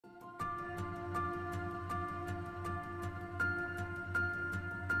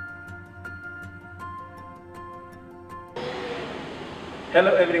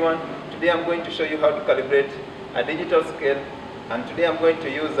Hello everyone, today I'm going to show you how to calibrate a digital scale, and today I'm going to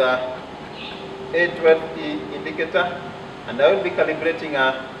use a A12E indicator, and I will be calibrating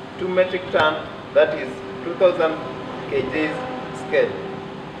a 2 metric ton, that is 2000 kgs scale.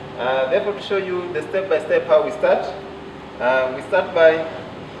 Therefore, to show you the step-by-step how we start by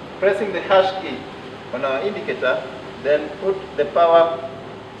pressing the hash key on our indicator, then put the power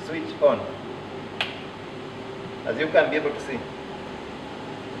switch on, as you can be able to see.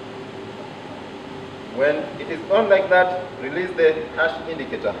 When it is on like that, release the hash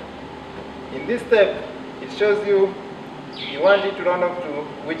indicator. In this step, it shows you want it to run off to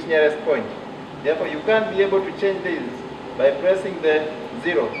which nearest point. Therefore, you can't be able to change this by pressing the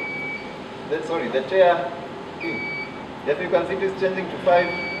the tire key. Therefore, you can see it is changing to 5,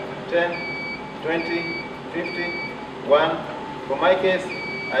 10, 20, 50, 1. For my case,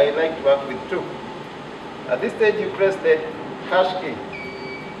 I like to work with 2. At this stage, you press the hash key.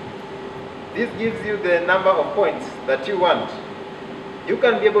 This gives you the number of points that you want. You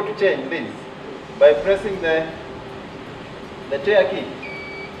can be able to change this by pressing the tire key.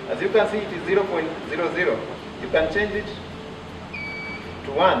 As you can see, it is 0.00. You can change it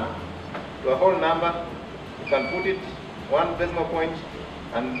to 1, to a whole number. You can put it 1 decimal point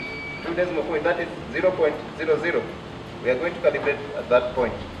and 2 decimal point, that is 0.00. We are going to calibrate at that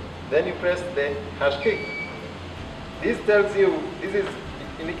point. Then you press the hash key. This tells you, it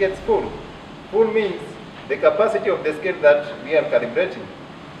indicates full. Full means the capacity of the scale that we are calibrating.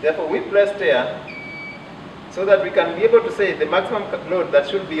 Therefore, we press tire so that we can be able to say the maximum load that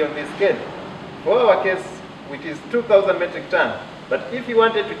should be on this scale. For our case, which is 2000 metric ton. But if you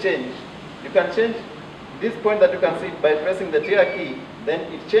wanted to change, you can change this point that you can see by pressing the tire key. Then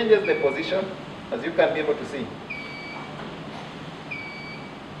it changes the position, as you can be able to see.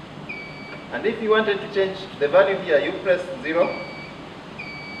 And if you wanted to change the value here, you press 0.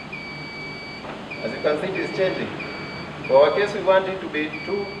 As you can see, it is changing. For our case, we want it to be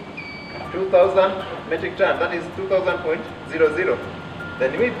 2000 metric ton, that is 2000.00.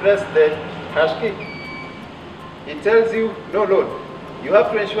 Then we press the hash key. It tells you no load. You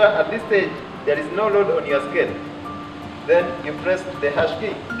have to ensure at this stage there is no load on your scale. Then you press the hash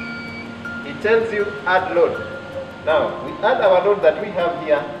key. It tells you add load. Now, we add our load that we have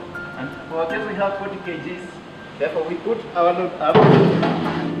here, and for our case we have 40 kgs. Therefore, we put our load up.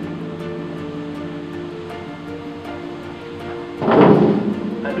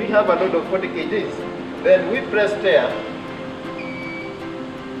 And we have a load of 40 kgs. Then we press tire,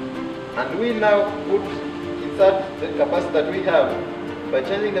 and we now insert the capacity that we have by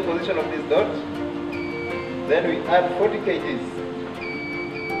changing the position of this dot. Then we add 40 kgs.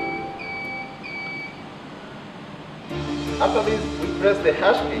 After this, we press the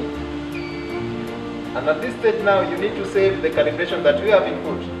hash key. And at this stage now, you need to save the calibration that we have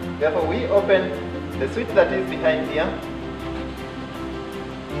input. Therefore, we open the switch that is behind here.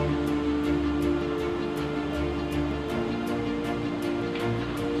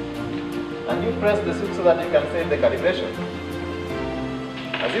 And you press the switch so that you can save the calibration.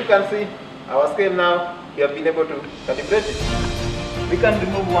 As you can see, our scale now, we have been able to calibrate it. We can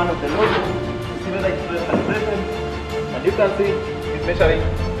remove one of the nodes to see whether it's well calibrated. And you can see it's measuring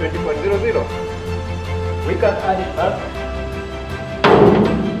 20.00. We can add it back.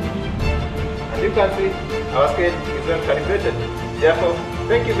 And you can see our scale is well calibrated. Therefore,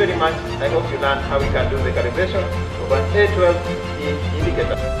 thank you very much. I hope you learned how we can do the calibration of an A12E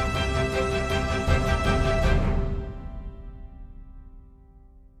indicator.